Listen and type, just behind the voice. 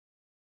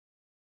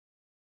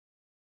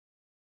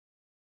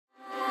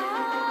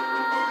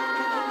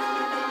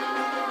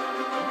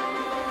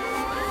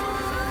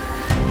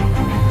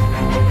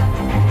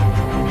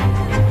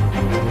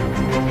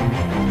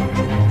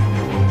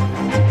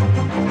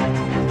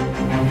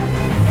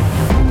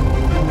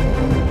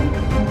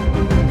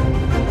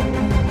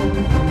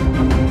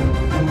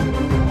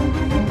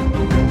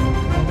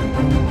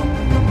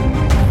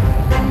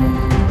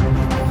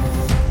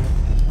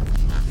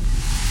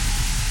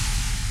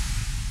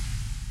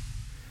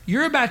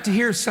You're about to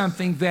hear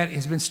something that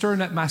has been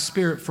stirring up my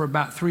spirit for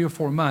about 3 or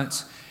 4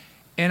 months.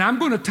 And I'm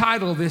going to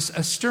title this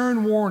A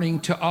Stern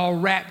Warning to All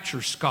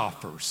Rapture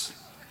Scoffers.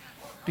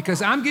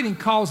 Because I'm getting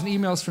calls and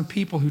emails from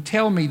people who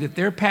tell me that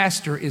their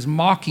pastor is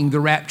mocking the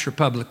rapture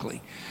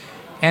publicly.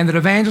 And that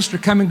evangelists are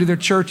coming to their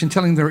church and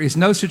telling them there is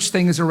no such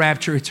thing as a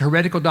rapture. It's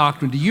heretical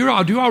doctrine. Do you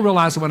all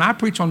realize that when I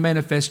preach on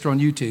Manifesto on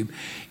YouTube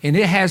and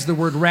it has the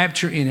word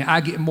rapture in it,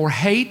 I get more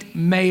hate,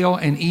 mail,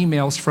 and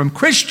emails from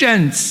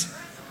Christians.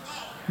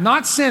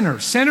 Not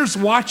sinners. Sinners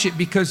watch it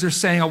because they're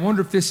saying, I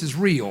wonder if this is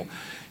real.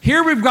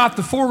 Here we've got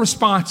the 4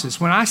 responses.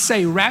 When I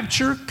say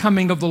rapture,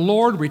 coming of the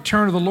Lord,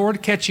 return of the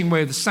Lord, catching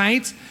away of the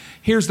saints,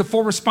 here's the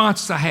 4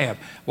 responses I have.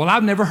 Well,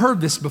 I've never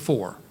heard this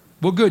before.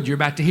 Well, good, you're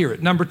about to hear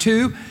it. Number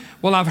 2,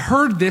 well, I've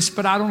heard this,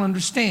 but I don't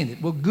understand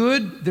it. Well,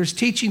 good, there's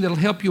teaching that'll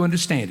help you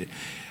understand it.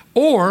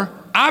 Or,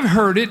 I've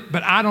heard it,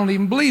 but I don't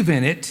even believe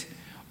in it.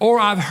 Or,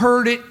 I've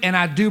heard it, and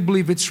I do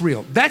believe it's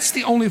real. That's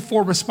the only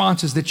 4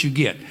 responses that you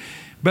get.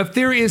 But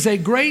there is a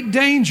great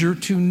danger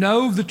to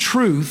know the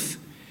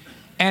truth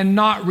and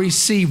not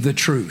receive the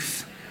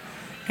truth.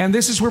 And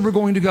this is where we're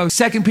going to go.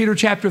 2 Peter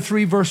chapter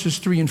 3, verses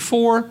 3 and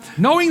 4.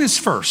 Knowing this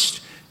first.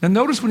 Now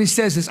notice when he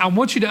says this, I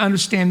want you to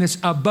understand this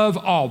above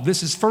all.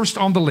 This is first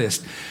on the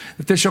list.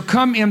 That there shall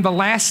come in the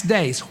last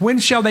days. When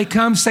shall they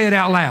come? Say it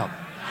out loud.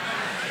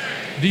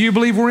 Do you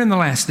believe we're in the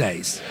last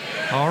days?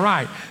 All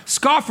right.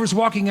 Scoffers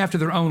walking after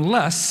their own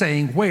lusts,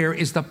 saying, where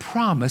is the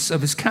promise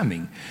of his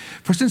coming?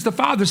 For since the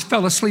fathers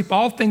fell asleep,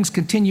 all things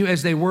continue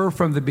as they were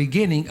from the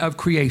beginning of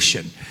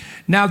creation.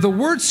 Now, the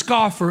word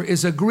scoffer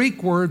is a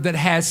Greek word that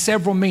has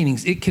several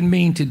meanings. It can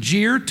mean to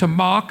jeer, to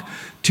mock,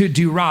 to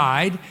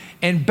deride,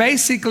 and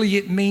basically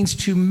it means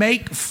to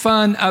make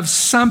fun of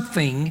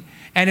something.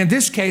 And in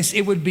this case,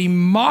 it would be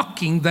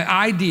mocking the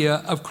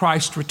idea of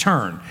Christ's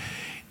return.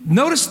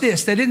 Notice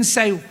this, they didn't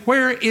say,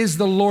 where is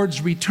the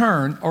Lord's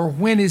return or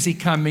when is he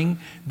coming?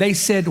 They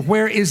said,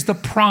 where is the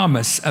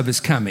promise of his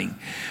coming?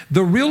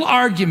 The real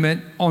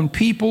argument on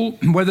people,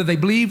 whether they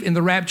believe in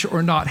the rapture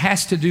or not,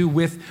 has to do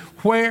with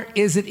where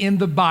is it in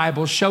the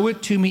Bible? Show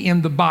it to me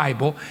in the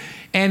Bible.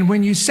 And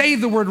when you say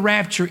the word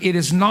rapture, it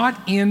is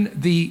not in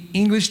the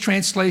English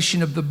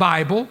translation of the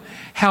Bible.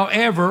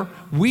 However,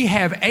 we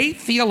have 8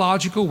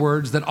 theological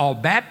words that all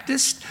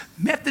Baptists,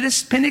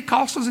 Methodists,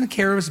 Pentecostals, and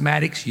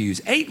Charismatics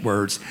use. 8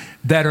 words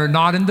that are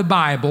not in the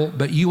Bible,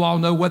 but you all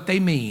know what they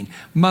mean.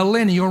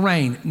 Millennial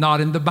reign,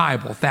 not in the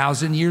Bible.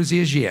 1,000 years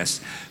is,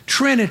 yes.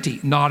 Trinity,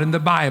 not in the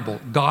Bible.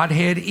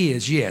 Godhead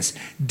is, yes.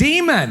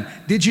 Demon,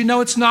 did you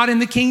know it's not in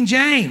the King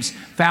James?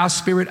 Foul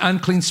spirit,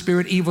 unclean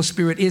spirit, evil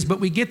spirit is, but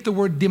we get the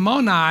word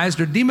demonized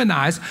or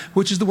demonized,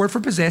 which is the word for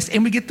possessed,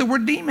 and we get the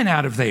word demon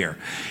out of there.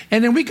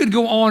 And then we could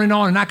go on,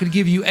 and I could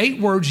give you 8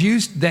 words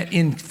used that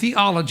in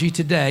theology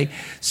today.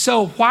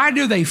 So why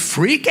do they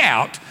freak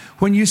out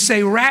when you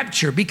say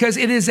rapture? Because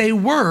it is a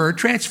word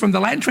from the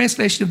Latin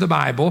translation of the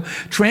Bible,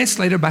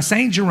 translated by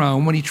St.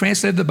 Jerome when he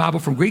translated the Bible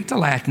from Greek to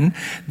Latin,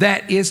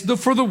 that is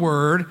for the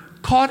word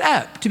caught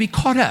up, to be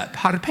caught up,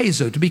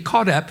 hatapezo, to be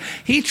caught up.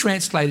 He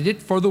translated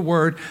it for the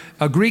word,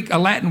 a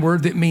Latin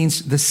word that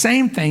means the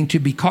same thing, to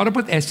be caught up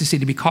with ecstasy,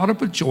 to be caught up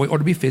with joy, or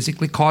to be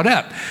physically caught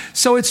up.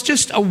 So it's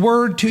just a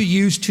word to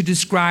use to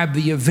describe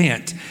the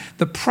event.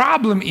 The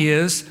problem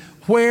is,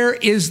 where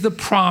is the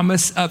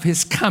promise of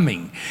his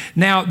coming?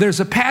 Now,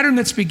 there's a pattern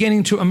that's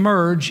beginning to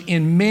emerge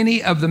in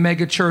many of the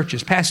mega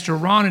churches. Pastor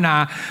Ron and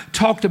I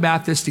talked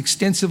about this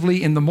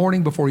extensively in the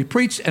morning before he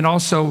preached and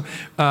also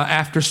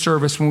after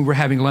service when we were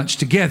having lunch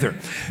together.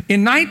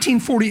 In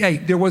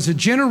 1948, there was a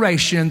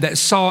generation that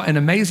saw an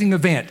amazing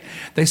event.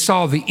 They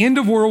saw the end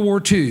of World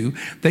War II.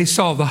 They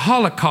saw the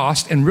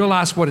Holocaust and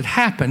realized what had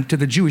happened to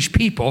the Jewish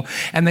people.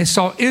 And they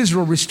saw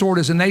Israel restored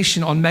as a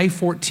nation on May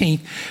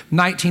 14th,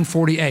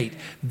 1948.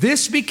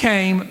 This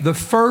became the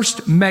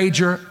first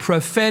major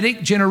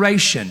prophetic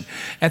generation.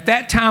 At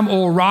that time,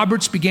 Oral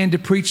Roberts began to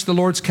preach the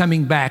Lord's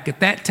coming back. At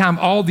that time,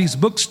 all these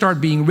books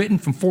started being written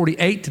from 48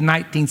 to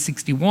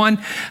 1961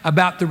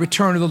 about the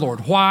return of the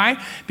Lord.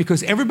 Why?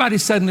 Because everybody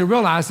suddenly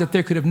realized that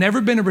there could have never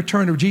been a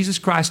return of Jesus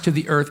Christ to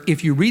the earth,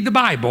 if you read the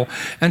Bible,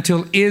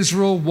 until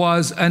Israel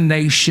was a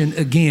nation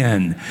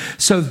again.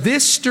 So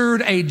this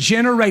stirred a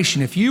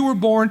generation. If you were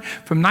born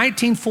from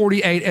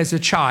 1948 as a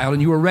child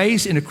and you were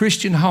raised in a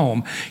Christian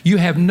home, you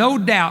have no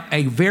doubt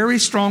a very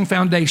strong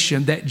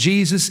foundation that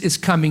Jesus is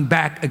coming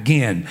back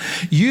again.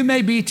 You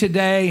may be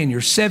today in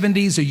your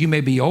 70s or you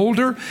may be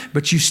older,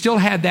 but you still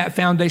have that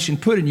foundation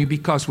put in you,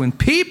 because when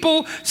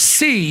people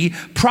see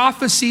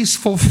prophecies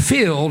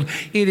fulfilled,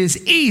 it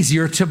is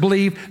easier to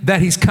believe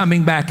that he's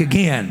coming back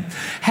again.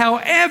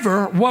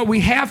 However, what we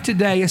have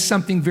today is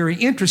something very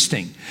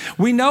interesting.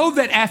 We know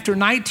that after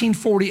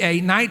 1948,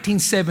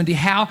 1970,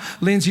 Hal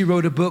Lindsey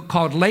wrote a book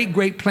called Late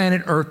Great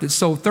Planet Earth that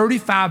sold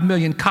 35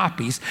 million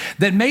copies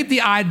that made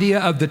the idea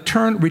of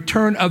the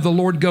return of the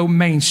Lord go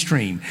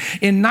mainstream.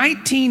 In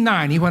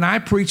 1990, when I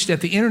preached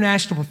at the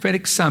International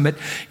Prophetic Summit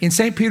in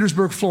St.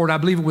 Petersburg, Florida, I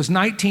believe it was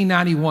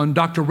 1991,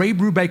 Dr. Ray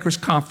Brubaker's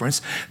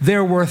conference,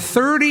 there were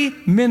 30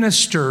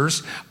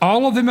 ministers,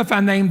 all of them, if I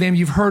name them,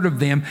 you've heard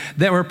of them,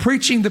 that were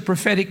preaching the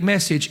prophetic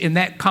message in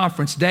that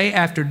conference day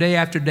after day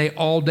after day,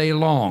 all day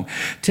long.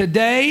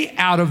 Today,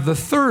 out of the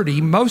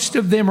 30, most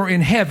of them are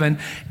in heaven,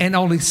 and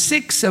only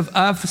 6 of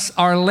us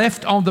are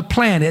left on the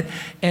planet,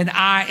 and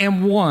I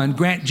am one.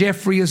 Grant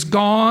Jeffrey is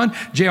gone.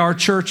 J.R.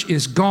 Church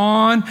is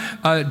gone.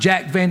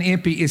 Jack Van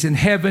Impe is in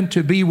heaven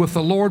to be with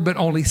the Lord, but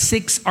only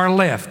 6 are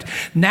left.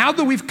 Now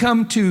that we've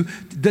come to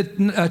the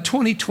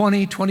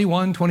 2020,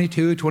 21,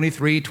 22,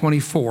 23,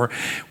 24,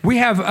 we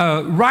have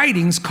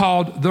writings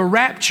called The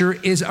Rapture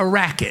is a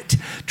Racket,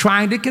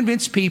 trying to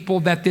convince people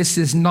that this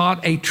is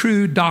not a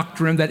true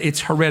doctrine, that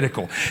it's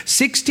heretical.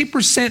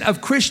 60%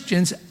 of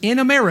Christians in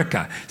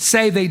America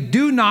say they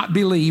do not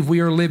believe we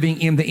are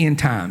living in the end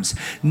times.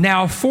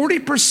 Now,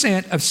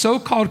 40% of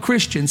so-called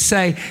Christians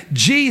say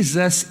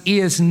Jesus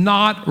is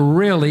not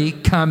really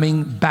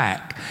coming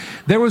back.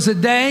 There was a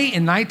day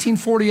in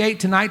 1948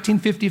 to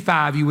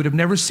 1955, you would have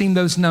never seen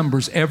those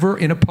numbers ever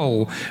in a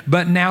poll,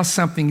 but now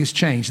something has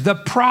changed. The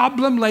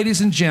problem,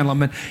 ladies and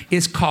gentlemen,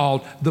 is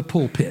called the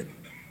pulpit.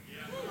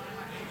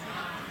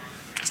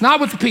 It's not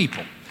with the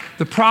people.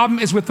 The problem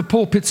is with the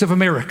pulpits of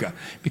America,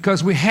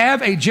 because we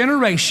have a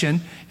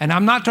generation, and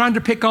I'm not trying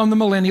to pick on the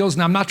millennials,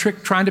 and I'm not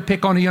trying to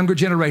pick on a younger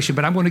generation,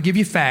 but I'm going to give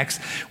you facts.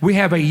 We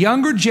have a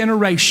younger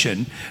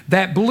generation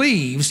that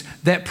believes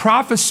that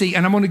prophecy,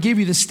 and I'm going to give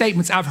you the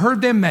statements I've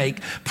heard them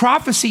make,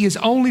 prophecy is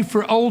only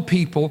for old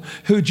people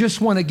who just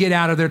want to get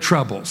out of their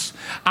troubles.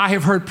 I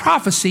have heard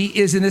prophecy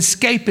is an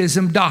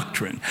escapism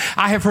doctrine.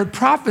 I have heard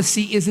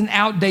prophecy is an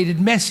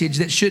outdated message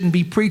that shouldn't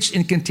be preached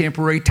in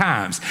contemporary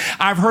times.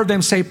 I've heard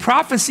them say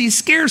prophecy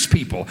scares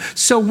people,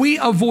 so we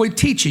avoid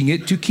teaching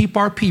it to keep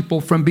our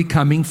people from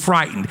becoming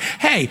frightened.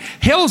 Hey,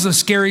 hell's a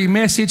scary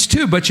message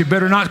too, but you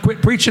better not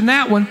quit preaching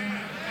that one.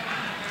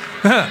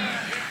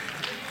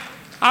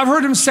 I've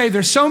heard him say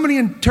there's so many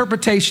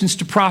interpretations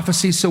to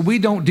prophecy, so we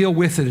don't deal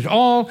with it at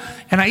all.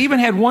 And I even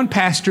had one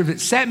pastor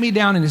that sat me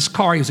down in his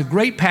car. He was a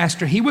great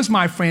pastor. He was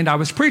my friend. I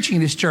was preaching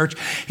in this church.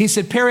 He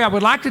said, Perry, I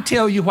would like to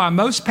tell you why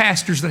most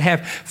pastors that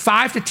have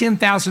 5,000 to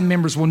 10,000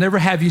 members will never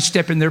have you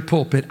step in their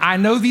pulpit. I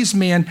know these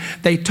men.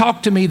 They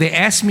talk to me. They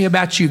ask me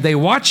about you. They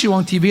watch you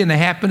on TV, and they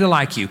happen to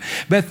like you.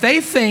 But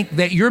they think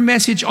that your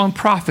message on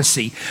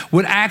prophecy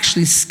would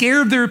actually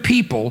scare their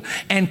people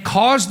and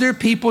cause their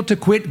people to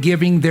quit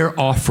giving their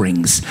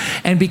offerings.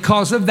 And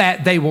because of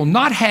that, they will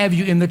not have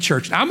you in the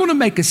church. Now, I'm going to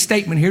make a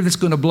statement here that's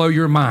going to blow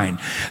your mind.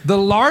 The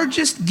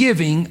largest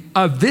giving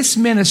of this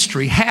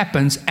ministry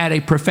happens at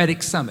a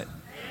prophetic summit.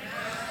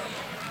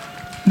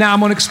 Now,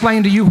 I'm going to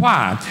explain to you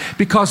why.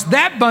 Because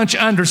that bunch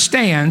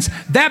understands,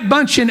 that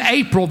bunch in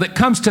April that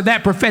comes to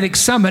that prophetic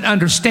summit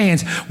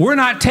understands we're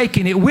not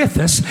taking it with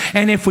us.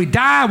 And if we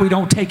die, we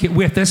don't take it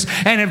with us.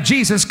 And if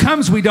Jesus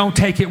comes, we don't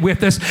take it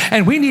with us.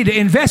 And we need to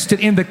invest it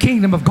in the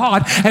kingdom of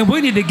God. And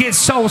we need to get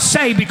souls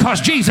saved because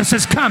Jesus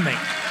is coming.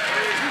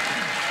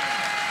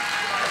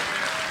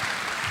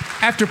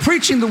 After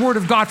preaching the Word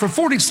of God for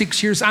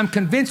 46 years, I'm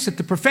convinced that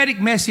the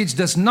prophetic message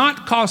does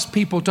not cause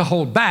people to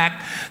hold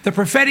back. The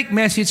prophetic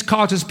message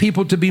causes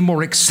people to be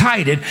more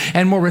excited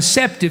and more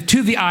receptive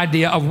to the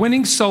idea of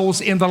winning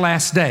souls in the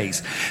last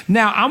days.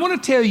 Now, I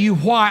want to tell you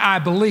why I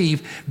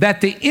believe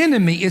that the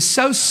enemy is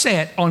so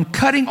set on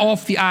cutting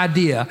off the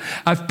idea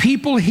of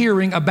people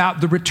hearing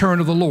about the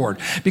return of the Lord.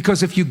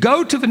 Because if you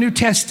go to the New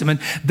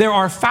Testament, there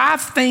are 5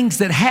 things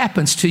that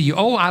happens to you.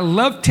 Oh, I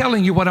love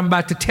telling you what I'm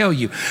about to tell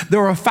you.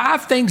 There are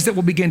 5 things that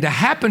will begin to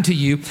happen to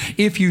you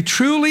if you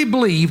truly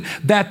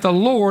believe that the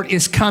Lord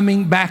is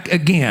coming back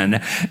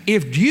again.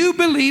 If you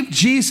believe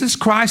Jesus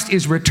Christ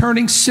is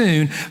returning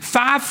soon,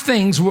 5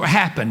 things will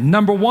happen.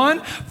 Number 1,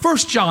 1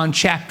 John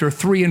chapter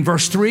 3 and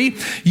verse 3,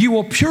 you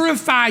will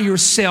purify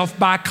yourself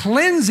by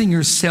cleansing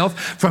yourself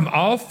from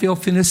all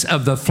filthiness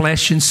of the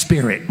flesh and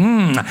spirit.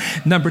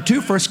 Number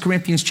 2, 1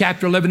 Corinthians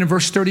chapter 11 and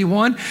verse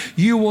 31,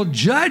 you will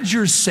judge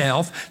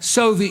yourself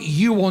so that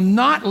you will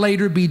not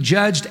later be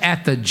judged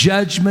at the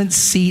judgment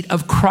seat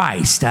of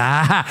Christ.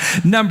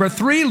 Number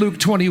 3, Luke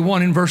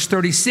 21 and verse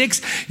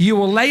 36, you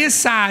will lay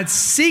aside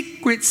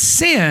secret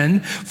sin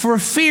for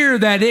fear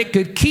that it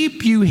could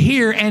keep you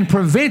here and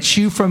prevent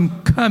you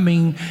from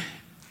coming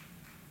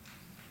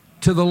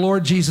to the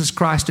Lord Jesus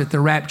Christ at the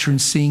rapture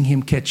and seeing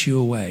him catch you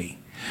away.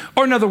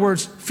 Or in other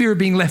words, fear of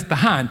being left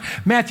behind.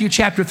 Malachi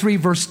chapter 3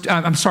 verse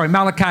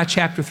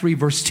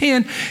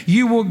 10,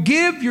 you will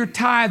give your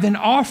tithe and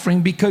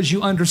offering because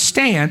you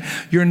understand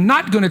you're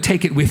not going to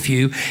take it with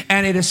you,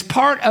 and it is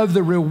part of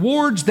the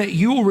rewards that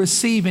you will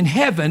receive in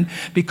heaven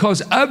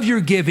because of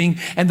your giving.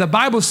 And the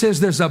Bible says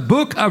there's a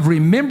book of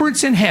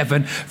remembrance in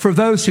heaven for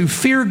those who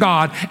fear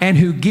God and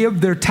who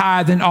give their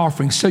tithe and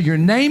offering. So your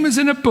name is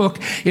in a book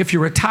if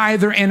you're a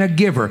tither and a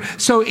giver.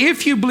 So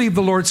if you believe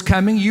the Lord's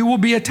coming, you will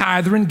be a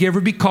tither and giver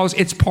because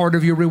it's part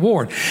of your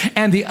reward.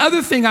 And the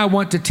other thing I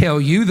want to tell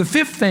you, the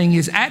fifth thing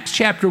is Acts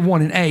chapter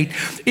 1 and 8.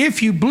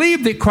 If you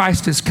believe that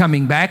Christ is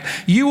coming back,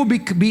 you will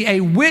be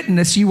a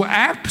witness. You will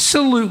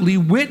absolutely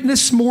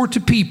witness more to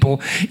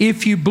people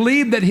if you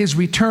believe that his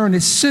return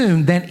is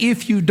soon than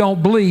if you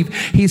don't believe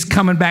he's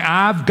coming back.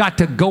 I've got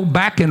to go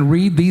back and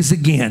read these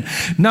again.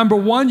 Number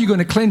one, you're going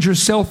to cleanse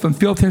yourself from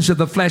filthiness of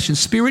the flesh and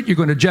spirit. You're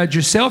going to judge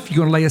yourself. You're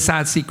going to lay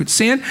aside secret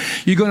sin.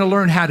 You're going to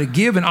learn how to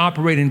give and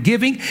operate in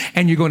giving,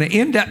 and you're going to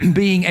end up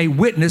being a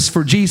witness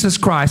for Jesus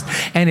Christ.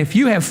 And if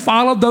you have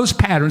followed those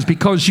patterns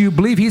because you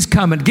believe he's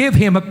coming, give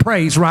him a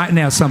praise right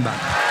now, somebody.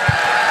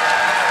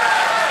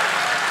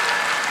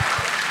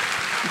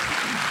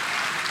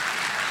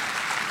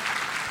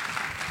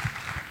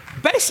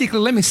 Basically,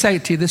 let me say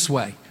it to you this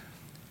way.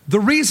 The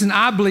reason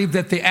I believe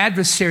that the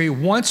adversary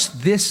wants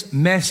this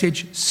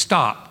message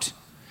stopped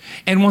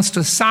and wants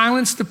to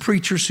silence the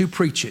preachers who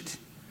preach it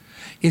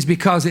is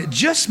because it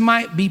just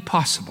might be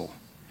possible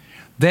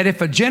that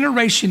if a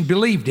generation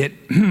believed it,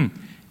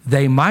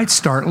 they might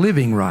start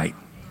living right.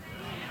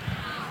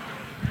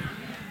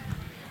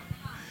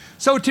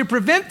 So to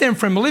prevent them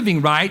from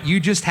living right, you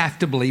just have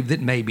to believe that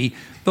maybe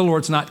the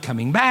Lord's not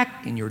coming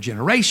back in your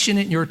generation,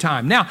 in your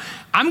time. Now,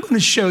 I'm going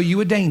to show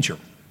you a danger.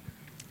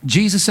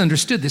 Jesus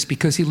understood this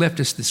because he left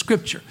us the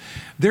scripture.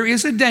 There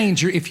is a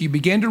danger if you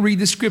begin to read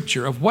the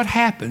scripture of what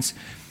happens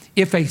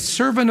if a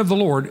servant of the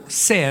Lord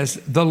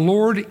says the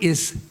Lord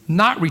is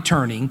not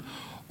returning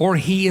or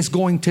he is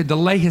going to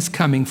delay his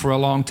coming for a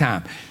long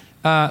time.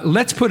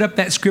 Let's put up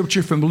that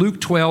scripture from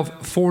Luke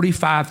 12,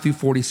 45 through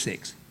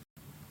 46.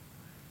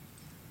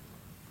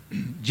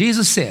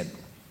 Jesus said,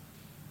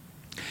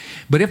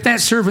 "But if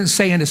that servant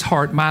say in his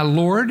heart, my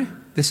Lord,"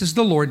 this is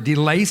the Lord,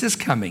 "delays his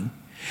coming,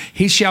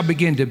 he shall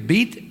begin to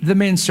beat the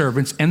men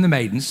servants and the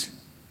maidens,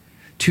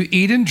 to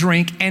eat and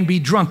drink and be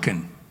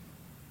drunken.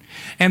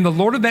 And the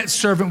Lord of that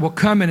servant will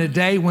come in a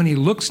day when he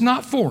looks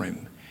not for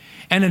him,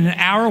 and in an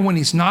hour when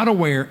he's not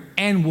aware,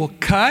 and will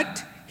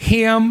cut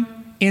him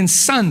in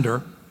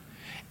sunder,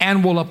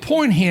 and will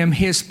appoint him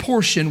his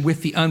portion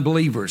with the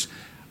unbelievers."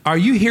 Are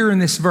you hearing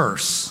this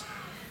verse?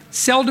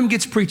 Seldom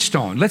gets preached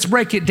on. Let's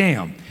break it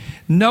down.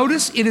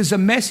 Notice it is a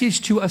message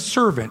to a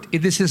servant.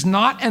 This is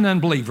not an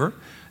unbeliever,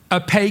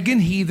 a pagan,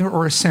 heathen,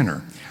 or a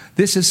sinner.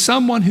 This is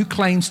someone who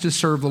claims to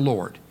serve the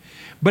Lord.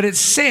 But it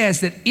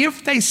says that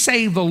if they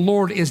say the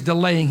Lord is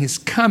delaying his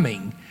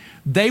coming,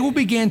 they will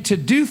begin to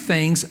do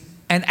things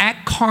and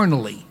act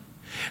carnally.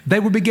 They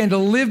will begin to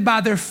live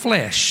by their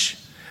flesh.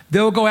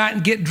 They'll go out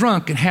and get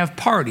drunk and have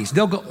parties.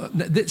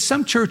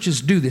 Some churches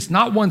do this,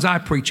 not ones I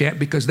preach at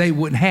because they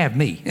wouldn't have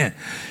me.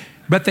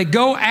 But they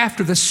go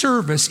after the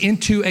service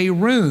into a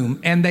room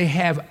and they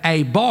have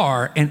a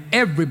bar and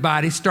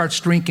everybody starts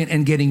drinking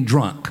and getting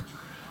drunk.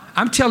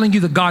 I'm telling you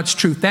the God's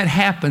truth. That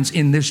happens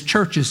in these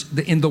churches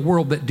in the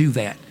world that do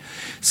that.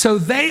 So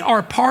they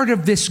are part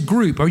of this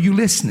group. Are you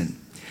listening?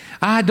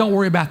 Don't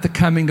worry about the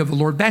coming of the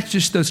Lord. That's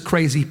just those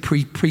crazy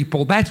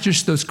people. That's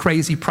just those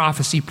crazy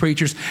prophecy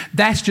preachers.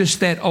 That's just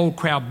that old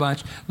crowd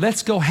bunch.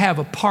 Let's go have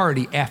a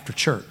party after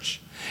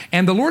church.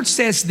 And the Lord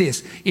says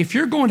this, if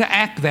you're going to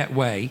act that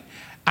way,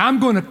 I'm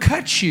going to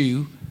cut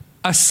you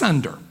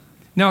asunder.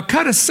 Now,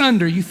 cut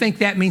asunder, you think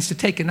that means to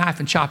take a knife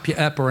and chop you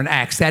up, or an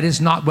axe. That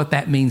is not what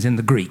that means in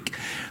the Greek.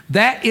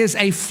 That is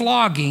a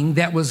flogging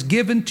that was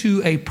given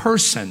to a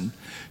person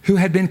who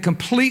had been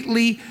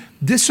completely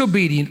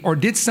disobedient or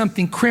did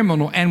something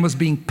criminal and was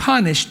being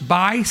punished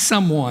by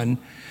someone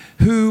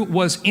who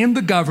was in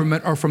the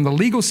government or from the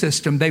legal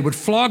system. They would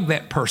flog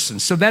that person.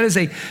 So that is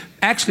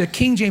actually a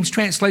King James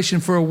translation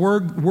for a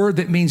word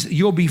that means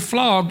you'll be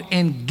flogged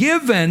and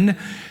given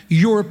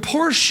your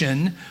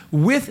portion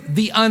with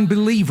the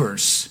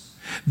unbelievers.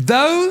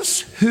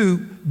 Those who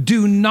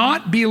do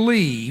not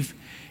believe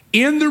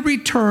in the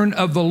return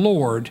of the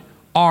Lord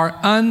are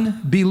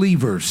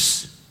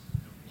unbelievers.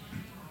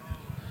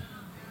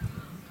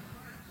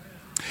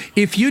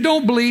 If you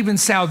don't believe in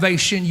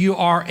salvation, you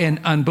are an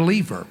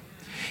unbeliever.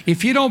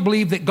 If you don't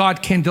believe that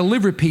God can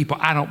deliver people,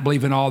 I don't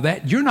believe in all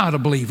that. You're not a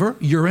believer.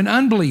 You're an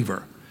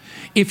unbeliever.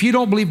 If you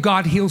don't believe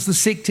God heals the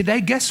sick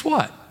today, guess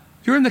what?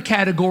 You're in the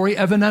category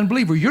of an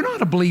unbeliever. You're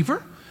not a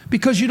believer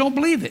because you don't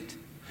believe it.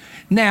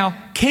 Now,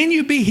 can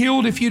you be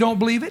healed if you don't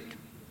believe it?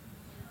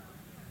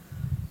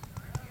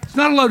 It's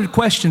not a loaded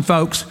question,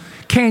 folks.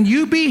 Can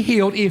you be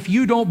healed if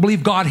you don't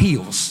believe God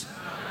heals?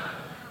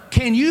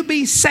 Can you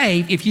be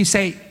saved if you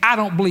say, I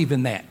don't believe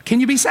in that?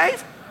 Can you be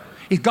saved?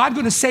 Is God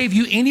going to save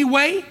you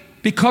anyway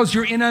because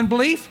you're in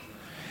unbelief?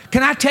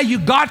 Can I tell you,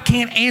 God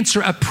can't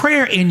answer a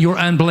prayer in your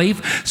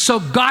unbelief, so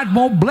God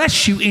won't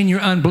bless you in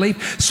your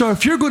unbelief. So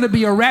if you're going to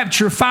be a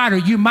rapture fighter,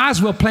 you might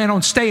as well plan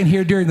on staying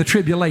here during the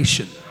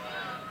tribulation.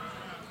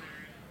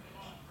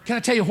 Can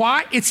I tell you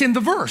why? It's in the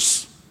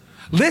verse.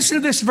 Listen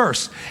to this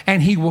verse.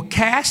 And he will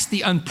cast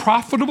the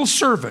unprofitable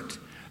servant,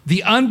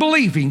 the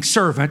unbelieving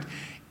servant,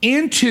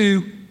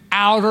 into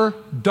outer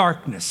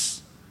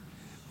darkness.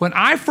 When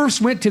I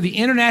first went to the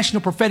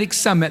International Prophetic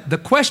Summit, the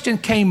question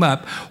came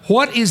up,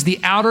 what is the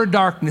outer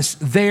darkness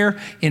there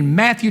in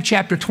Matthew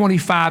chapter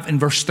 25 and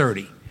verse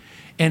 30?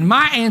 And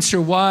my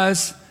answer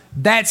was,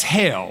 that's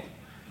hell.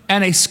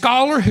 And a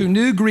scholar who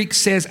knew Greek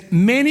says,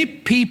 many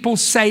people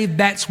say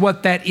that's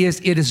what that is.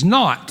 It is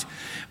not.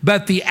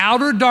 But the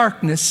outer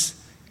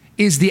darkness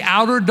is the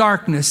outer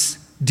darkness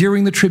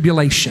during the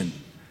tribulation.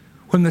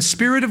 When the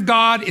Spirit of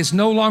God is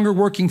no longer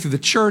working through the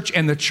church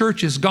and the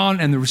church is gone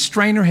and the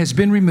restrainer has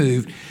been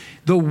removed,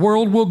 the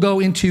world will go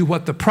into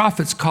what the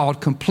prophets called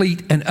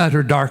complete and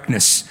utter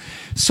darkness.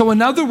 So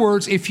in other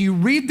words, if you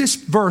read this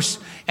verse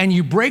and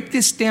you break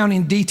this down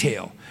in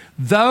detail,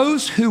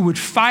 those who would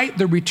fight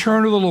the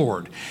return of the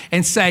Lord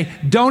and say,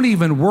 don't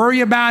even worry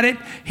about it,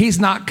 he's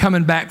not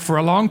coming back for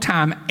a long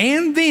time,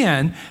 and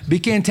then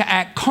begin to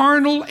act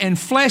carnal and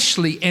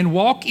fleshly and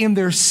walk in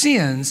their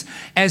sins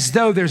as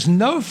though there's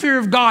no fear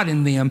of God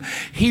in them,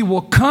 he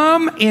will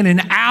come in an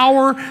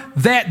hour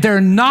that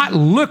they're not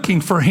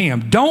looking for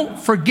him. Don't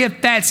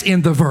forget that's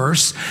in the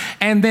verse.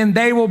 And then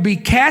they will be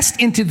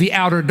cast into the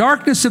outer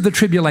darkness of the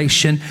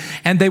tribulation,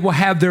 and they will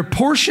have their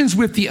portions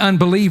with the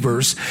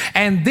unbelievers.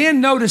 And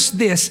then notice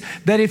this,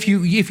 that if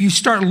you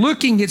start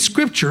looking at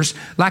scriptures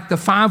like the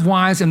 5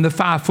 wise and the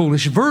 5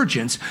 foolish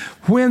virgins,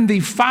 when the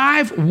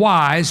 5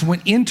 wise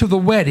went into the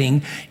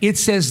wedding, it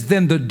says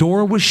then the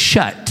door was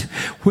shut.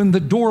 When the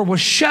door was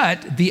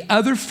shut, the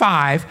other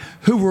 5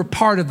 who were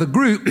part of the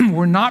group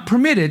were not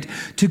permitted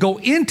to go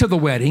into the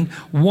wedding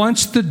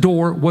once the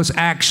door was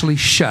actually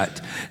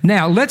shut.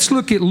 Now let's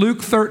look at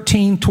Luke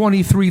 13,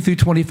 23 through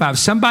 25.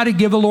 Somebody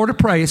give the Lord a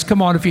praise.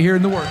 Come on, if you're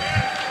hearing the word.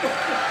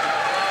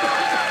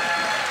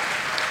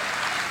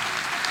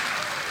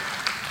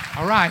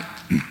 All right.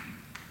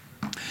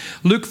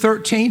 Luke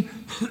 13,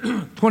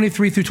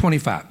 23 through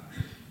 25.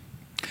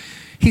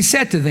 He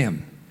said to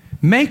them,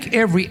 make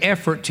every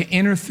effort to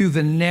enter through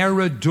the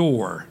narrow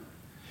door,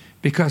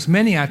 because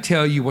many, I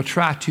tell you, will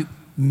try to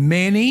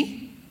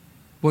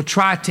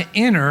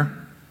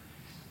enter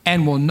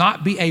and will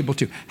not be able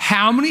to.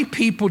 How many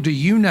people do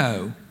you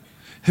know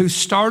who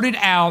started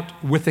out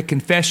with a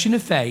confession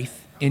of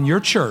faith in your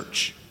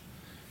church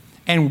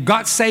and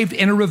got saved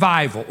in a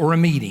revival or a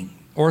meeting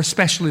or a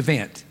special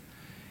event?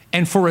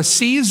 And for a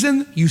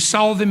season, you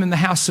saw them in the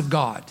house of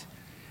God.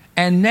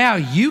 And now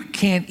you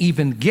can't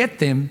even get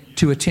them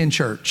to attend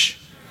church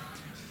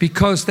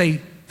because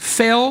they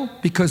fell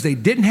because they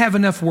didn't have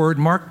enough word.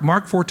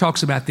 Mark 4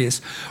 talks about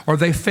this. Or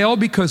they fell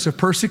because of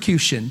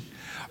persecution,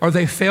 or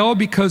they fell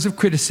because of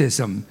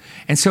criticism.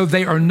 And so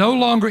they are no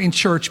longer in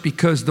church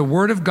because the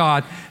word of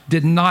God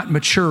did not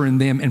mature in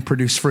them and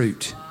produce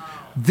fruit.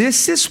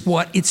 This is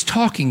what it's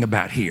talking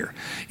about here.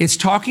 It's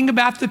talking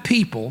about the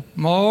people,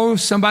 oh,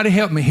 somebody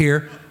help me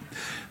here,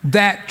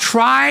 that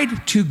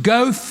tried to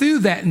go through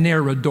that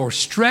narrow door.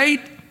 Straight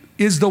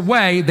is the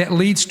way that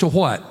leads to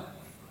what?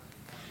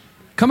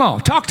 Come on,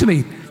 talk to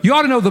me. You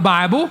ought to know the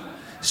Bible.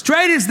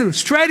 Straight is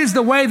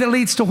the way that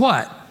leads to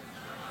what?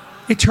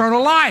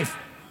 Eternal life.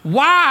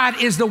 Wide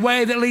is the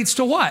way that leads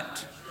to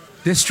what?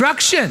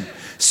 Destruction.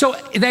 So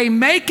they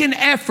make an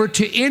effort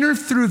to enter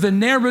through the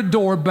narrow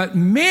door, but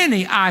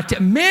many, I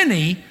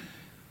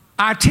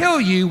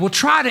tell you, will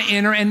try to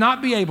enter and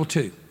not be able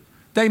to.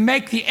 They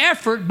make the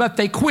effort, but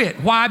they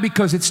quit. Why?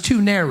 Because it's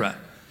too narrow.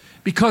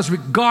 Because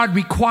God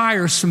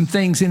requires some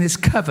things in his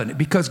covenant.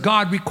 Because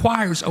God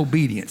requires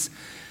obedience.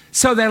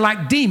 So they're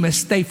like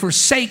Demas. They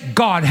forsake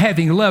God,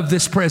 having loved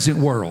this present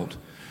world.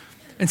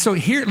 And so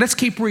here, let's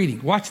keep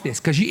reading. Watch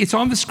this, because it's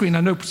on the screen. I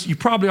know you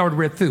probably already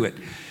read through it.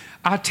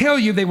 I tell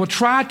you, they will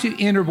try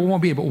to enter, but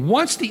won't be able.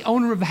 Once the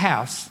owner of the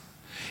house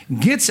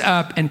gets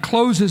up and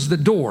closes the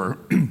door,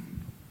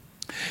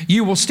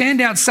 you will stand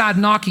outside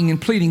knocking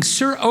and pleading,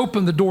 sir,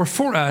 open the door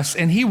for us.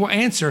 And he will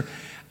answer,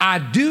 I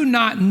do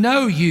not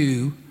know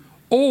you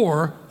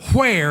or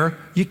where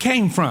you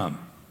came from.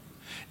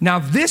 Now,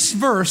 this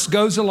verse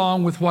goes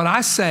along with what I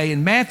say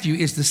in Matthew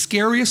is the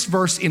scariest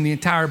verse in the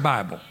entire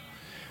Bible.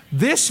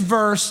 This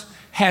verse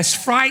has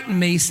frightened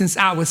me since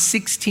I was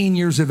 16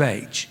 years of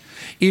age.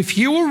 If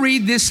you will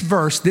read this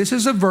verse, this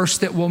is a verse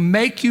that will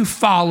make you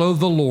follow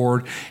the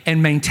Lord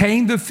and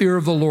maintain the fear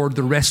of the Lord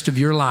the rest of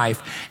your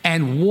life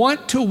and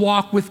want to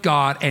walk with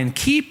God and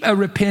keep a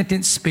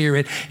repentant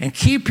spirit and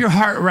keep your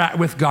heart right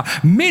with God.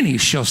 Many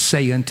shall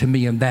say unto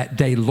me in that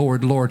day,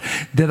 Lord, Lord,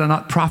 did I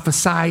not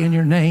prophesy in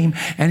your name?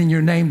 And in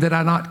your name did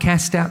I not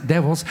cast out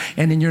devils?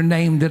 And in your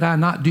name did I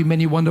not do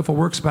many wonderful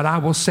works? But I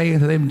will say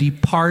unto them,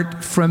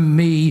 depart from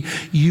me,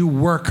 you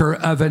worker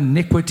of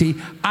iniquity.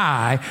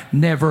 I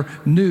never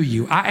knew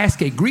you. I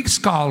asked a Greek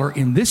scholar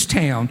in this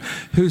town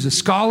who's a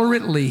scholar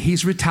at Lee,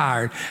 he's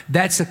retired.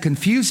 That's a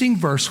confusing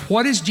verse.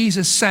 What is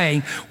Jesus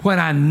saying when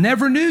I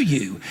never knew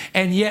you?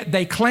 And yet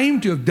they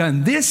claim to have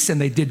done this and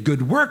they did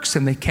good works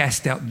and they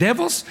cast out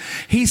devils.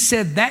 He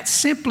said that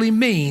simply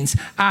means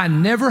I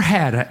never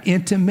had an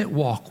intimate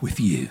walk with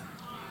you.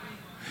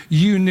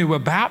 You knew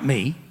about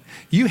me.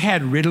 You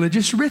had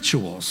religious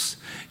rituals.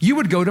 You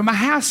would go to my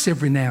house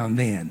every now and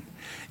then.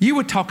 You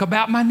would talk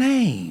about my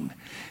name.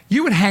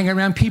 You would hang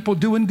around people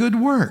doing good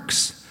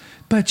works.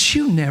 but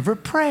you never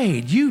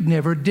prayed. You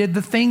never did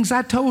the things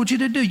I told you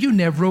to do. You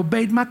never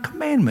obeyed my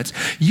commandments.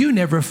 You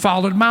never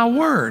followed my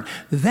word.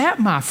 That,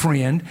 my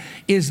friend,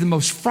 is the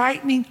most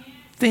frightening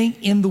thing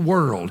in the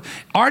world.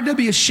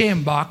 R.W.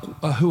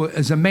 Shambach, who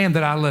is a man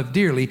that I love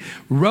dearly,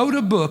 wrote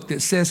a book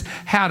that says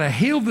how to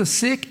heal the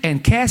sick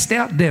and cast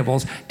out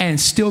devils and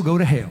still go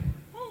to hell.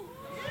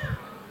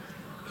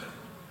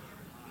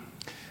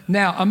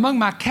 Now, among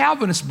my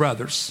Calvinist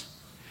brothers,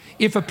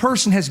 if a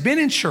person has been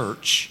in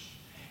church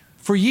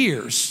for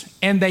years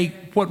and they,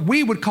 what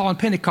we would call in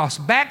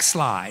Pentecost,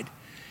 backslide,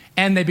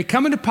 and they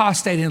become an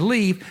apostate and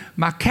leave,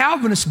 my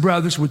Calvinist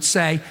brothers would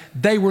say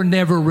they were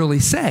never really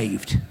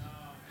saved.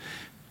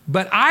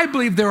 But I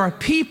believe there are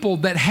people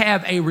that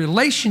have a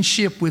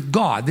relationship with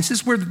God. This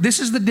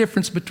is the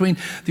difference between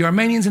the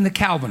Arminians and the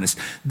Calvinists.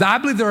 I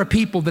believe there are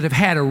people that have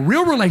had a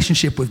real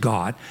relationship with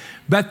God,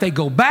 but they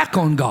go back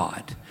on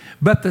God.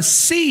 But the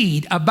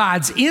seed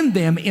abides in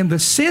them in the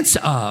sense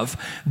of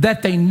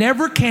that they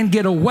never can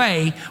get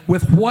away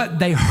with what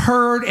they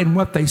heard and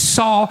what they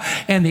saw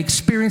and the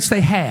experience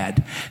they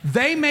had.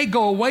 They may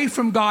go away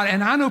from God,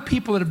 and I know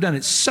people that have done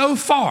it so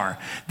far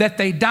that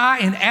they die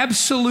in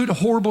absolute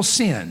horrible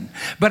sin.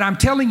 But I'm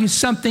telling you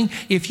something,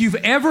 if you've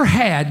ever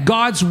had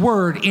God's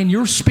word in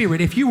your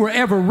spirit, if you were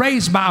ever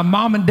raised by a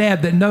mom and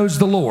dad that knows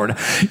the Lord,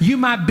 you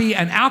might be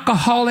an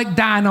alcoholic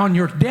dying on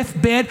your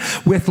deathbed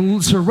with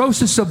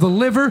cirrhosis of the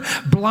liver,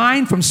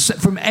 blind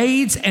from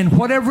AIDS and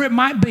whatever it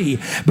might be,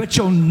 but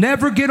you'll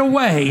never get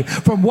away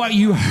from what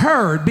you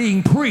heard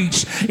being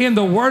preached in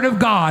the Word of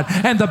God.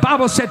 And the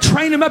Bible said,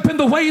 train them up in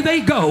the way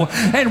they go,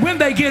 and when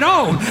they get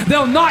old,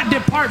 they'll not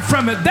depart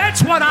from it.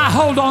 That's what I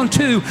hold on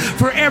to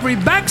for every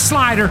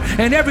backslider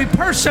and every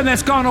person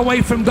that's gone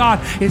away from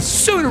God, is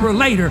sooner or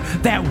later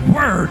that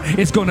Word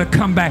is going to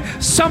come back.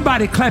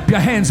 Somebody clap your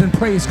hands and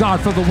praise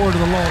God for the Word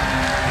of the Lord.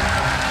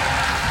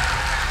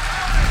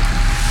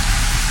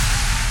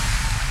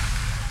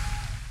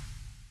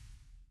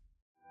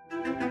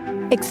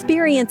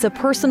 Experience a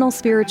personal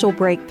spiritual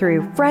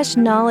breakthrough, fresh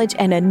knowledge,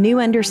 and a new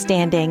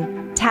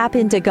understanding. Tap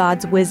into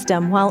God's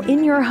wisdom while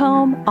in your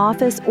home,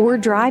 office, or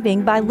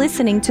driving by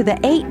listening to the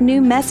 8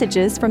 new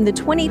messages from the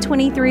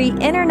 2023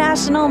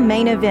 International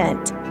Main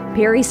Event.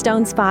 Perry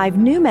Stone's 5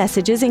 new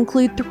messages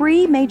include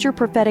 3 major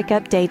prophetic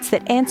updates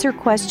that answer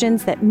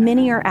questions that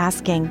many are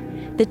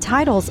asking. The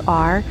titles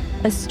are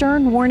A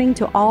Stern Warning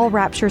to All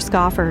Rapture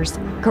Scoffers,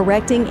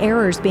 Correcting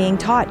Errors Being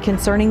Taught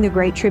Concerning the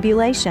Great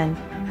Tribulation,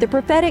 The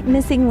Prophetic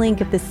Missing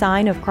Link of the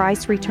Sign of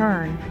Christ's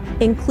Return.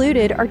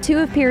 Included are 2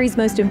 of Perry's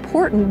most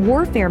important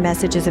warfare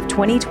messages of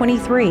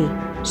 2023,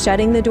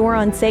 Shutting the Door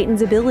on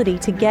Satan's Ability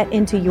to Get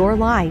into Your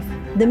Life,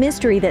 the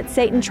mystery that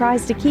Satan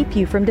tries to keep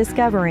you from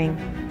discovering.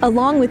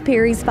 Along with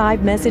Perry's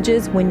 5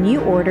 messages, when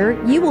you order,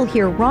 you will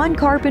hear Ron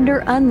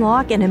Carpenter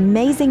unlock an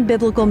amazing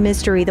biblical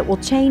mystery that will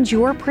change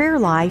your prayer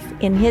life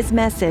in his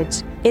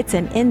message, It's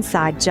an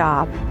Inside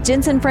Job.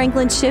 Jensen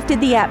Franklin shifted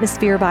the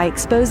atmosphere by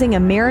exposing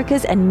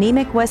America's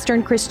anemic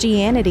Western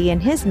Christianity in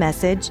his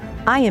message,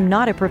 I Am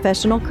Not a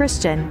Professional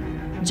Christian.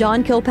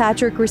 John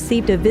Kilpatrick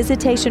received a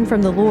visitation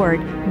from the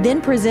Lord,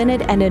 then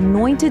presented an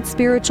anointed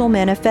spiritual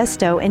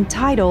manifesto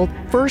entitled,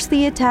 First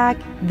the Attack,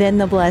 Then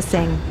the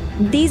Blessing.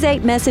 These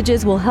 8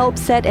 messages will help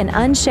set an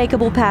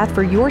unshakable path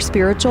for your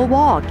spiritual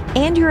walk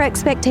and your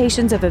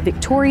expectations of a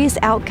victorious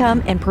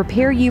outcome and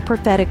prepare you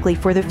prophetically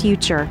for the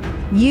future.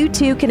 You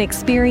too can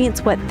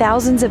experience what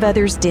thousands of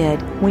others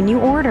did when you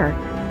order.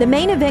 The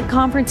Main Event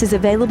Conference is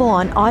available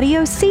on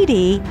audio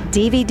CD,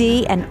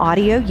 DVD, and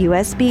audio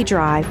USB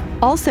drive.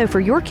 Also, for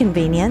your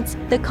convenience,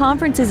 the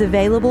conference is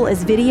available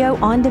as video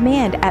on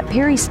demand at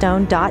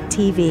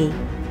perrystone.tv.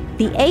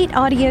 The 8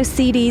 audio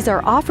CDs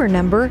are offer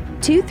number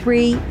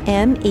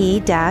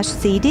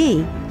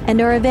 23ME-CD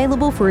and are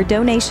available for a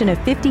donation of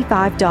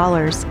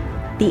 $55.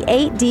 The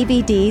 8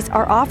 DVDs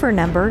are offer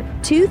number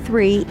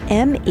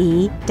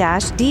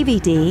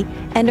 23ME-DVD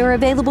and are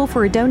available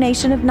for a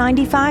donation of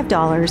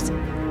 $95.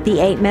 The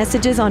 8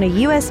 messages on a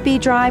USB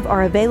drive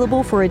are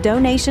available for a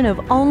donation of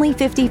only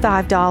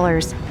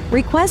 $55.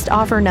 Request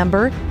offer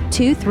number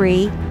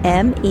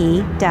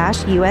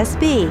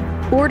 23ME-USB.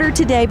 Order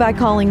today by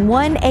calling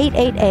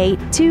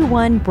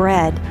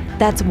 1-888-21-BREAD.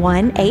 That's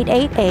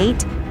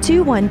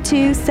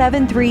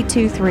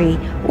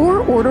 1-888-212-7323, or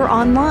order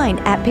online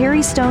at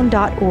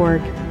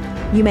perrystone.org.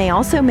 You may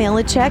also mail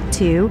a check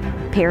to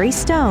Perry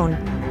Stone,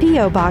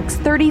 P.O. Box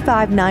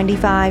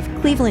 3595,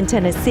 Cleveland,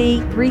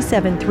 Tennessee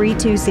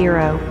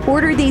 37320.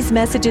 Order these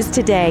messages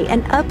today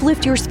and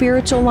uplift your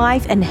spiritual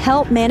life and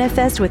help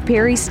Manifest with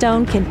Perry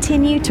Stone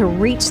continue to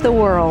reach the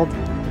world.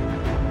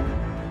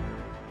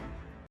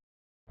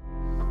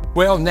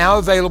 Well, now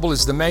available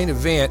is the Main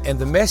Event, and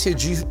the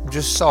message you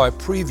just saw a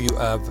preview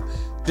of,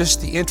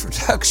 just the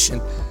introduction,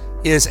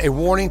 is a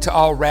warning to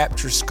all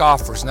Rapture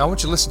scoffers. Now I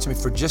want you to listen to me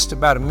for just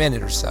about a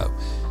minute or so.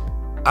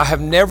 I have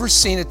never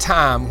seen a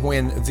time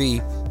when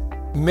the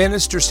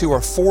ministers who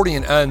are 40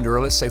 and under,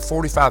 or let's say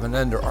 45 and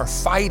under, are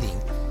fighting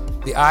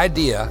the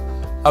idea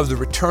of the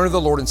return of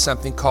the Lord in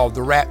something called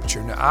the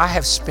rapture. Now, I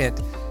have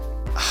spent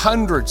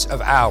hundreds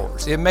of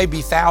hours, it may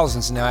be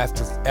thousands now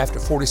after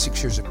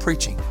 46 years of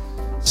preaching,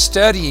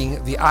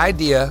 studying the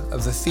idea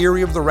of the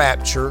theory of the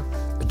rapture,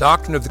 the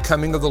doctrine of the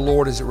coming of the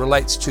Lord as it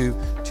relates to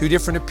two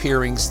different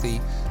appearings, the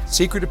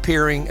secret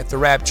appearing at the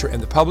rapture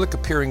and the public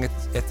appearing at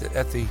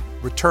the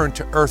return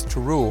to earth to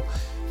rule.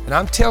 And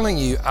I'm telling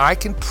you, I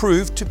can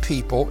prove to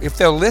people, if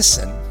they'll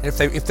listen, if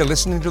they're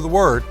listening to the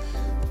Word,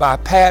 by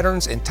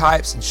patterns and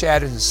types and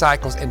shadows and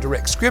cycles and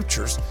direct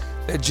scriptures,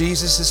 that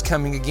Jesus is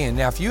coming again.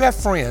 Now, if you have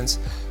friends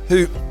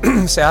who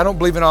say, I don't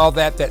believe in all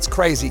that, that's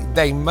crazy,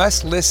 they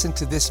must listen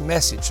to this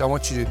message. So I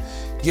want you to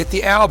get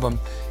the album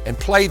and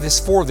play this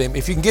for them.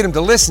 If you can get them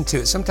to listen to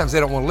it, sometimes they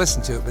don't want to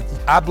listen to it, but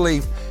I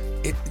believe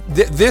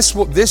this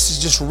is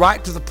just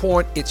right to the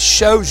point. It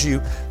shows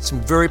you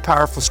some very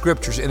powerful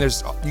scriptures, and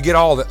you get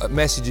all the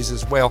messages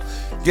as well.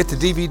 You get the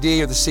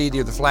DVD or the CD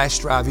or the flash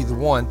drive, either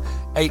one,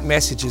 8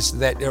 messages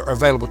that are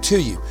available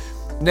to you.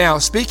 Now,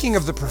 speaking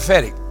of the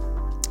prophetic,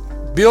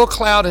 Bill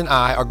Cloud and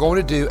I are going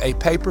to do a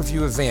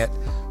pay-per-view event,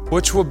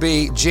 which will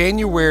be it's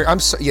January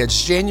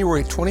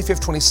 25th,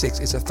 26th.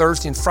 It's a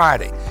Thursday and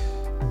Friday.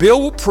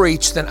 Bill will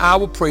preach, then I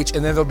will preach,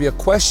 and then there'll be a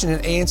question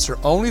and answer.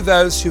 Only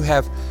those who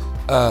have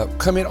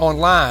come in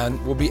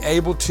online will be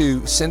able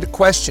to send a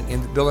question in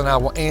that Bill and I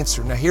will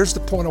answer. Now, here's the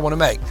point I want to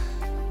make.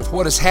 With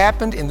what has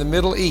happened in the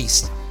Middle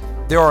East,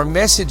 there are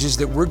messages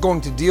that we're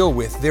going to deal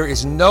with. There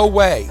is no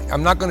way,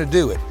 I'm not going to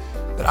do it,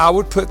 but I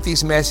would put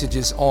these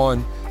messages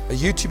on a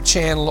YouTube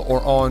channel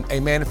or on a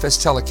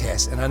manifest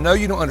telecast. And I know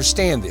you don't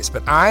understand this,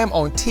 but I am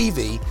on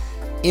TV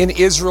in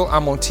Israel,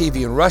 I'm on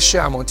TV in Russia,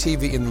 I'm on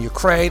TV in the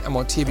Ukraine, I'm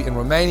on TV in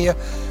Romania.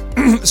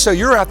 So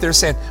you're out there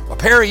saying, well,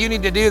 Perry, you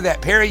need to do that.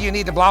 Perry, you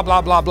need to blah,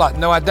 blah, blah, blah.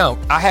 No, I don't.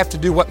 I have to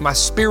do what my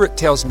spirit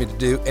tells me to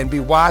do and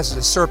be wise as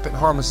a serpent,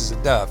 harmless as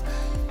a dove.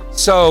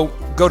 So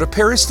go to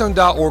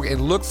perrystone.org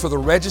and look for the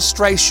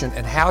registration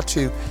and how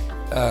to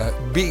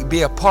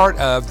be a part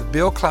of the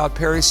Bill Cloud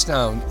Perry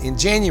Stone in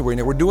January.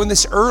 Now, we're doing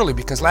this early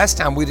because last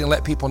time we didn't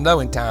let people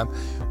know in time.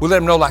 We let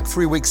them know like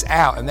 3 weeks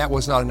out, and that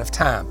was not enough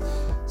time.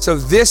 So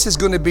this is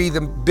going to be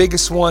the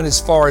biggest one as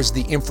far as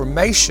the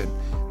information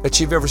that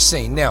you've ever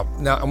seen. Now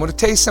I'm going to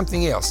tell you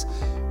something else.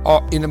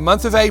 In the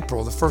month of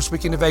April, the first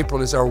weekend of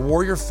April, is our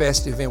Warrior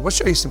Fest event. We'll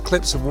show you some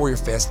clips of Warrior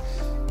Fest.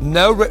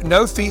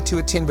 No fee to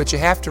attend, but you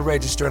have to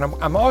register. And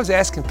I'm always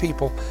asking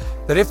people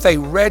that if they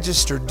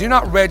register, do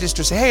not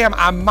register. Say, hey,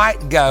 I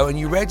might go, and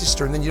you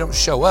register, and then you don't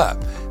show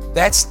up.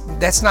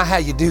 That's not how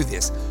you do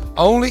this.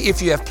 Only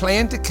if you have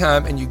planned to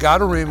come and you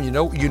got a room, you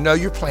know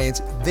your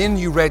plans, then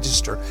you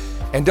register.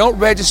 And don't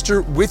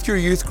register with your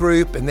youth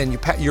group, and then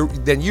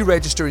you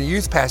register and your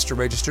youth pastor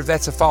register.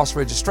 That's a false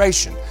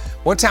registration.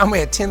 One time we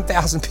had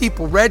 10,000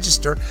 people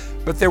register,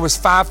 but there was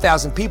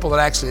 5,000 people that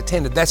actually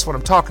attended. That's what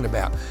I'm talking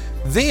about.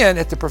 Then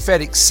at the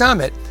Prophetic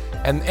Summit,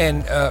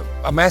 and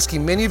I'm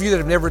asking many of you that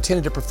have never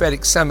attended a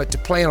Prophetic Summit to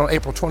plan on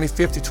April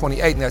 25th to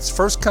 28th. Now it's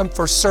first come,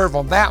 first serve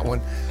on that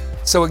one.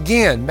 So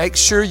again, make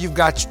sure you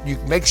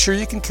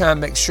can come.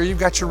 Make sure you've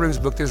got your rooms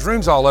booked. There's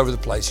rooms all over the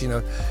place.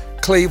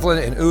 Cleveland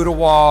and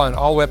Ottawa and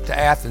all the way up to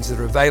Athens that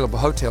are available,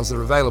 hotels that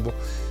are available.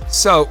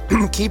 So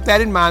keep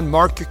that in mind,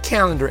 mark your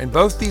calendar, and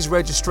both these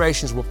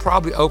registrations will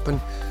probably open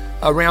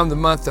around the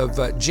month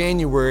of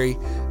January,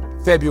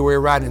 February,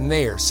 right in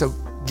there. So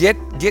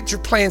get your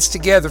plans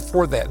together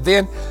for that.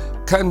 Then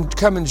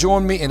come and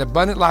join me in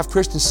Abundant Life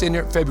Christian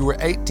Center February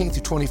 18th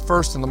to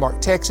 21st in Lamarck,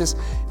 Texas,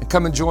 and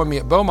come and join me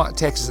at Beaumont,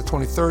 Texas the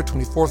 23rd,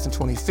 24th, and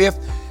 25th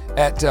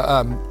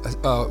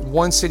at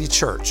One City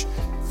Church.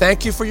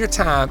 Thank you for your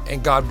time,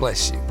 and God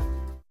bless you.